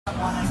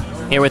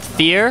Here with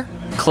Fear,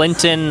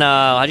 Clinton,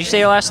 how do you say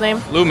your last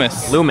name?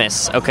 Loomis.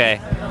 Loomis, okay.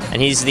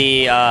 And he's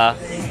the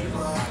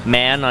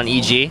man on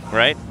EG,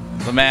 right?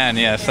 The man,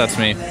 yes, that's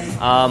me.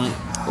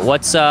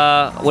 What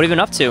have you been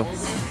up to?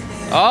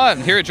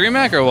 Here at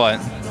DreamHack or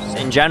what?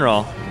 In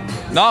general.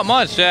 Not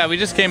much, yeah. We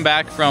just came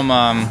back from,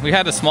 we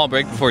had a small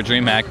break before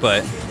DreamHack,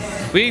 but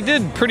we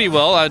did pretty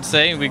well, I would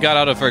say. We got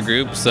out of our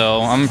group,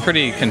 so I'm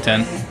pretty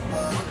content.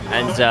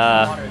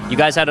 And you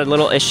guys had a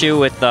little issue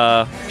with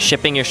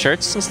shipping your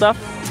shirts and stuff?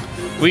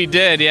 We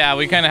did, yeah.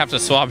 We kind of have to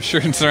swap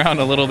shirts around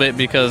a little bit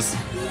because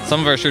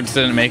some of our shirts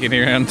didn't make it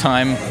here on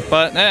time.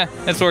 But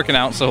it's working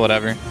out, so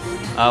whatever.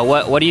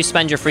 What do you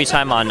spend your free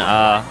time on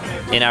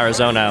in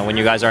Arizona when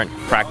you guys aren't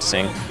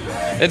practicing?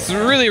 It's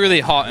really, really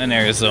hot in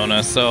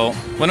Arizona, so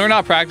when we're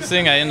not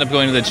practicing, I end up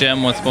going to the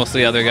gym with most of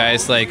the other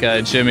guys like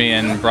Jimmy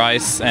and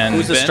Bryce and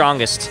Who's the Ben.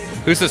 strongest?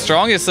 Who's the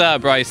strongest?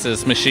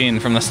 Bryce's Machine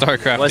from the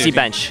StarCraft. What does he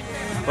bench?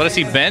 What does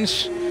he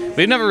bench?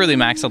 We've never really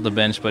maxed out the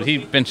bench, but he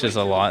benches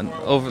a lot.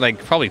 Over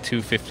like probably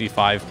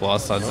 255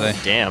 plus, I'd say.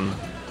 Damn.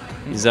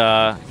 He's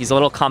a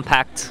little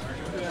compact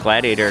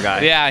gladiator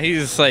guy. Yeah,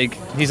 he's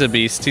a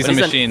beast. He's a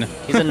machine.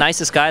 He's the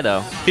nicest guy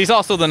though. He's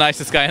also the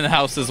nicest guy in the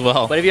house as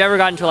well. But have you ever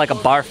gotten into like a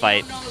bar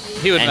fight?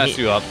 He would mess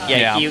you up.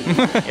 Yeah.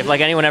 If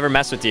like anyone ever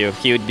messed with you,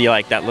 he would be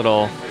like that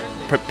little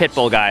pit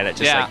bull guy that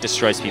just like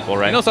destroys people,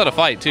 right? He knows how to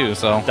fight too,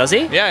 so. Does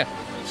he? Yeah.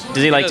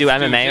 Does he like do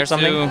MMA or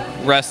something?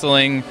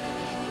 Wrestling,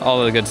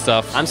 all the good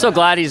stuff. I'm so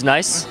glad he's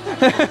nice.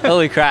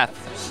 Holy crap.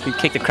 He'd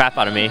kick the crap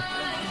out of me.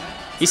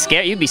 He's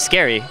scary. You'd be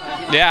scary.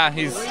 Yeah,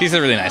 he's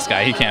a really nice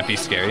guy. He can't be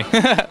scary.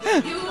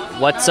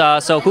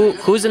 So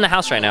who's in the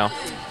house right now?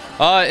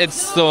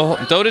 It's the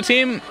Dota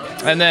team,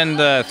 and then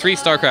the 3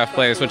 StarCraft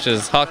players, which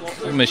is Huck,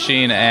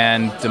 Machine,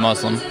 and the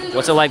Muslim.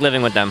 What's it like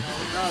living with them?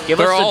 Give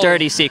us the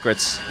dirty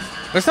secrets.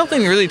 There's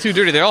nothing really too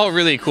dirty. They're all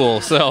really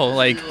cool. So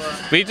like,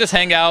 we just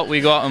hang out.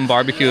 We go out and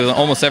barbecue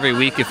almost every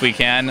week if we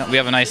can. We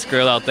have a nice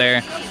grill out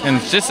there,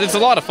 and it's a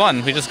lot of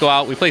fun. We just go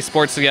out. We play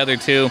sports together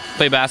too.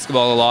 Play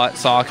basketball a lot,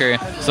 soccer.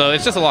 So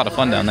it's just a lot of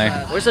fun down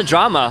there. Where's the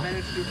drama?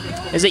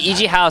 It's an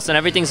EG house and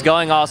everything's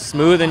going all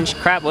smooth and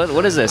crap.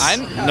 What is this?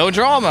 No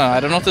drama. I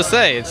don't know what to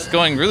say. It's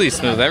going really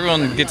smooth.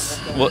 Everyone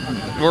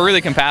we're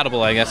really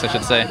compatible, I guess I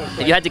should say.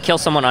 If you had to kill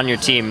someone on your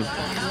team,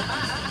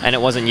 and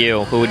it wasn't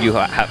you, who would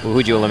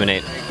you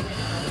eliminate?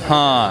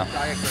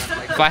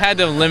 If I had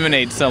to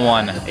eliminate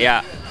someone.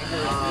 Yeah.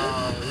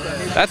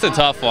 That's a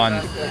tough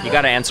one. You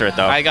gotta answer it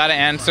though. I gotta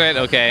answer it?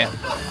 Okay.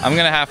 I'm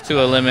gonna have to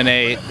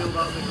eliminate...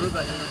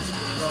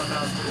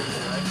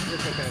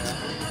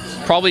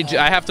 Probably,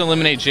 I have to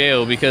eliminate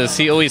Jo because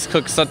he always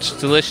cooks such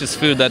delicious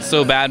food that's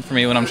so bad for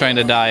me when I'm trying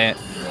to diet.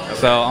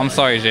 So I'm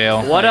sorry,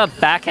 Jo. What a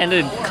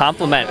backhanded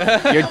compliment.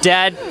 You're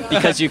dead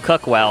because you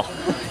cook well.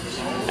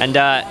 And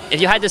if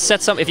you had to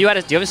set do you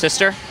have a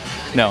sister?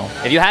 No.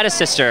 If you had a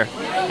sister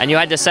and you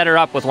had to set her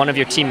up with one of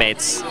your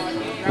teammates,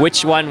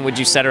 which one would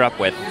you set her up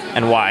with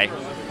and why?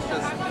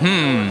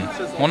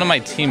 One of my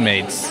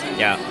teammates.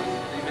 Yeah.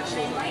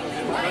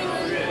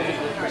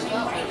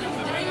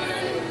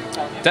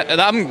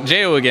 I'm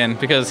Jo again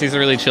because he's a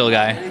really chill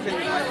guy.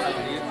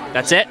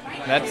 That's it?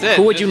 That's it.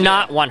 Who would you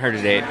not want her to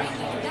date?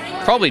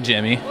 Probably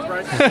Jimmy.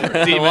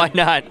 Why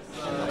not?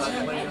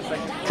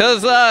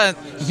 Because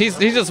he's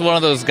just one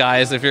of those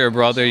guys, if you're a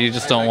brother, you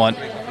just don't want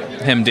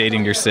him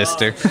dating your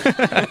sister.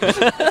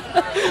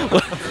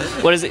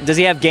 What is it? Does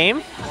he have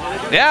game?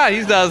 Yeah,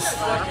 he does.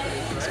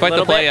 He's quite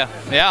the player.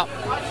 Yeah.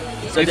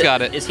 So he's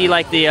got it. Is he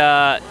like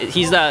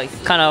he's the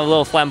kind of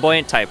little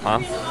flamboyant type, huh?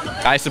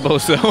 I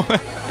suppose so.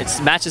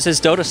 It matches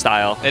his Dota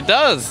style. It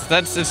does.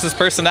 It's his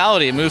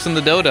personality. It moves into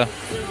Dota.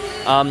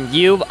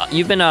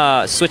 You've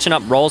been switching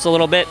up roles a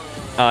little bit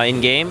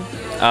in game.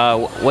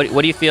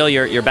 What do you feel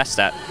you're best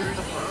at?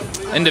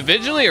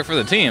 Individually or for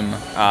the team?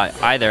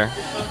 Either.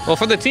 Well,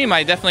 for the team,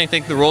 I definitely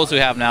think the roles we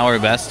have now are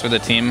best for the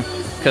team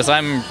because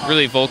I'm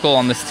really vocal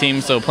on this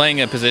team. So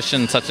playing a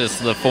position such as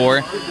the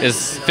 4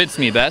 fits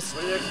me best.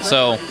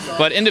 So,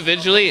 but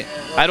individually,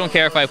 I don't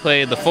care if I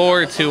play the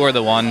 4, 2, or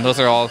the 1. Those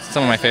are all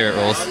some of my favorite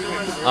roles.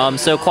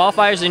 So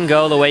qualifiers didn't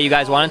go the way you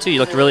guys wanted to. You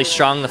looked really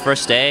strong the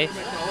first day.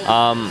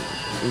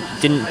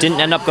 Didn't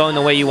end up going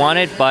the way you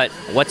wanted. But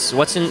what's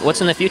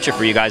in the future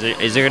for you guys?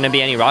 Is there going to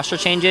be any roster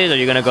changes? Are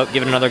you going to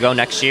give it another go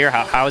next year?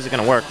 How is it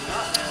going to work?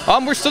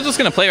 We're still just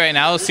going to play right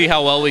now, see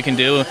how well we can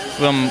do.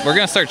 We're going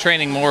to start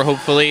training more,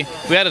 hopefully.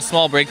 We had a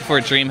small break before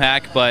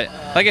DreamHack, but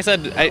like I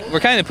said, we're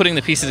kind of putting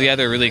the pieces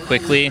together really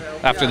quickly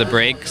after the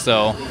break.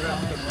 So,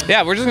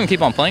 yeah, we're just going to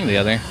keep on playing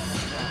together.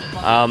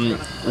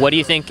 What do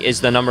you think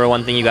is the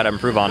 #1 thing you got to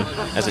improve on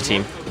as a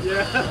team?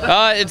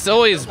 It's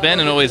always been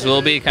and always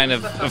will be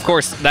of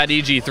course, that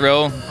EG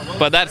throw,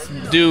 but that's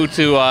due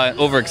to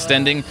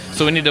overextending.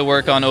 So we need to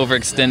work on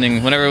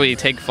overextending. Whenever we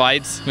take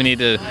fights, we need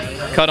to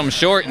cut them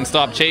short and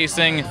stop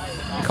chasing,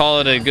 call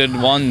it a good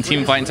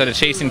team fight instead of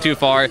chasing too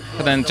far,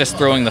 and then just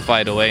throwing the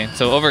fight away.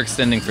 So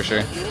overextending for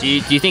sure. Do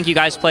you think you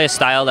guys play a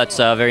style that's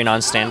very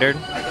non-standard?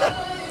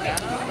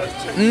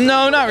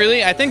 No, not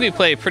really. I think we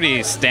play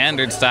pretty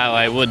standard style,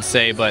 I would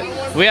say, but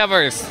we have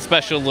our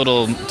special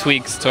little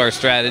tweaks to our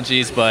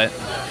strategies. But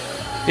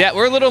yeah,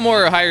 we're a little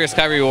more high risk,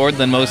 high reward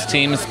than most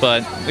teams,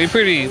 but we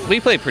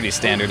play pretty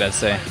standard, I'd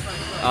say.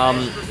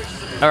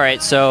 All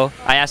right, so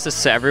I asked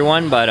this to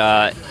everyone,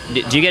 but do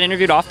you get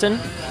interviewed often?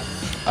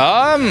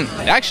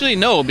 Actually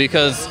no,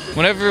 because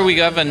whenever we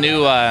have a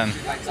new,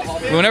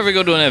 whenever we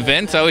go to an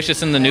event, I always just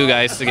send the new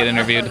guys to get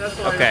interviewed.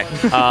 Okay.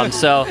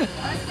 So,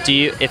 do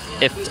you,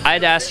 if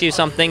I'd ask you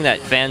something that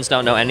fans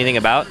don't know anything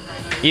about,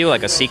 you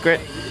like a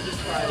secret?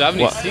 Do I have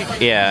any secrets?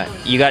 Yeah,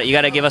 you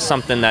got to give us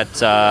something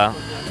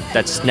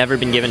that's never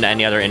been given to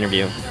any other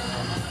interview.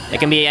 It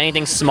can be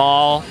anything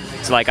small.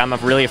 It's like I'm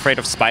really afraid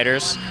of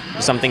spiders.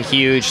 Something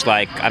huge,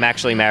 like I'm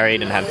actually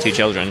married and have 2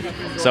 children.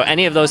 So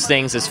any of those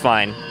things is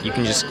fine. You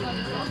can just.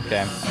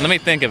 Okay. Let me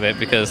think of it,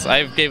 because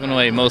I've given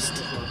away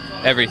most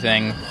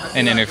everything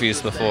in interviews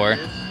before,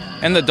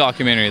 and the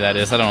documentary, that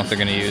is. I don't know if they're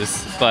gonna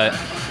use, but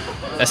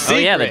a secret. Oh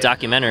yeah, the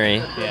documentary.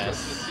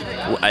 Yes.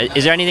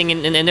 Is there anything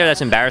in there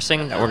that's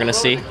embarrassing that we're gonna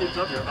see?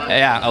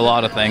 Yeah, a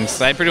lot of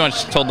things. I pretty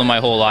much told them my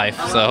whole life,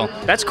 so.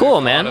 That's cool,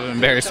 man. A lot of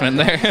embarrassment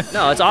there.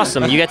 No, it's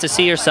awesome. You get to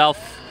see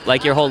yourself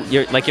like your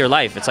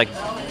life. It's like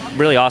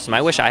really awesome.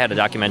 I wish I had a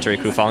documentary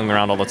crew following me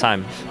around all the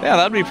time. Yeah,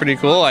 that'd be pretty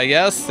cool, I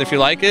guess, if you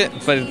like it.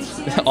 But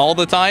it's all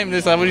the time?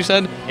 Is that what you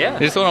said? Yeah.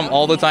 You just want them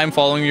all the time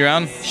following you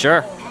around?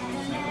 Sure.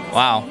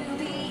 Wow.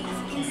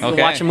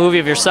 Okay. Watch a movie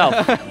of yourself.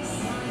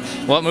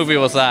 What movie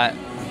was that?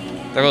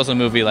 There was a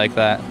movie like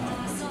that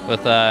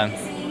with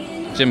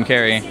Jim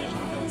Carrey.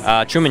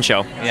 Truman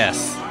Show.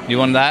 Yes. You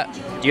want that?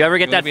 Do you ever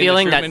get that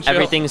feeling that Truman Show?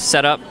 everything's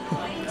set up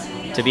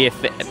to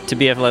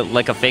be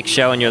like a fake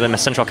show and you're the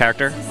central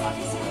character?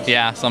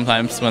 Yeah,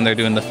 sometimes when they're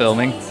doing the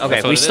filming.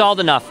 Okay, we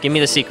stalled enough. Give me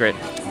the secret.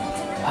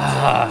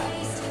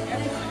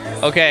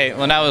 Okay,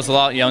 when I was a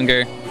lot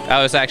younger,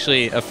 I was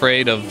actually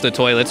afraid of the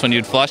toilets when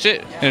you'd flush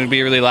it and it would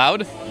be really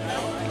loud.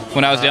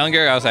 When I was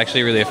younger, I was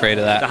actually really afraid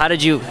of that. So how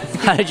did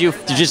you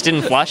just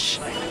didn't flush?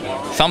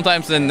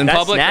 Sometimes in That's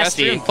public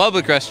nasty.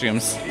 public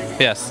restrooms.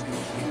 Yes.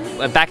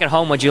 Back at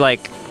home, would you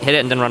like hit it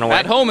and then run away?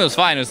 At home it was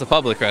fine. It was the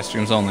public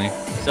restrooms only.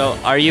 So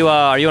are you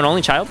an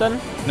only child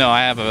then? No,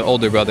 I have an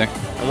older brother.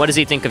 And what does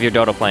he think of your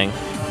Dota playing?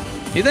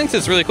 He thinks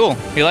it's really cool.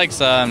 He likes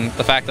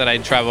the fact that I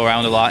travel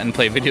around a lot and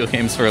play video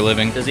games for a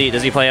living. Does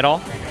he play at all?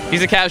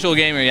 He's a casual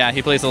gamer, yeah.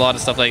 He plays a lot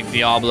of stuff like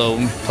Diablo,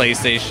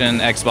 PlayStation,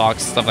 Xbox,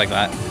 stuff like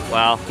that.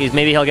 Well,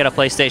 maybe he'll get a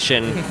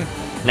PlayStation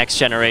next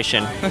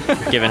generation,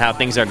 given how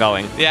things are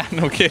going. Yeah,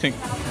 no kidding.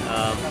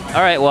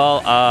 All right,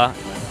 well,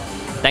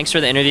 thanks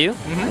for the interview.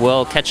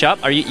 We'll catch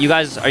up. Are you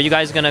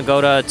guys gonna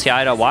go to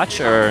TI to watch,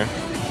 or?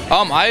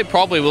 I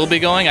probably will be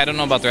going. I don't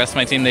know about the rest of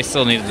my team. They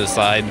still need to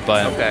decide,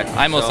 but okay,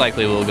 I most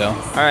likely will go.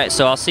 All right,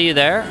 so I'll see you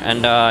there,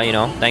 and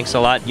thanks a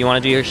lot. You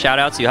want to do your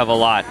shout-outs? You have a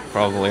lot,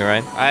 probably,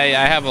 right?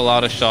 I have a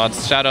lot of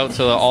shots. Shout out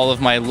to all of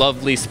my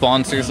lovely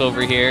sponsors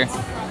over here.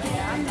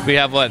 We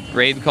have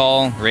Raid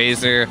Call,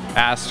 Razer,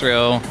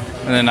 Astro,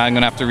 and then I'm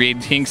gonna have to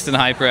read Kingston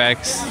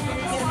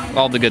HyperX,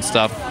 all the good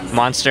stuff.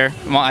 Monster.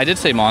 I did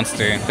say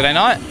Monster. Did I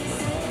not?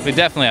 We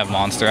definitely have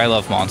Monster. I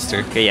love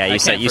Monster. Okay, yeah, you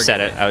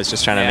said it. I was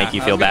just trying to make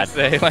you feel bad.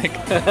 Say,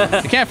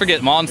 you can't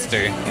forget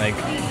Monster.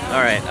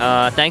 All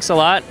right. Thanks a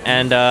lot,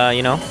 and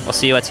we'll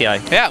see you at TI.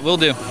 Yeah, we'll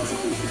do.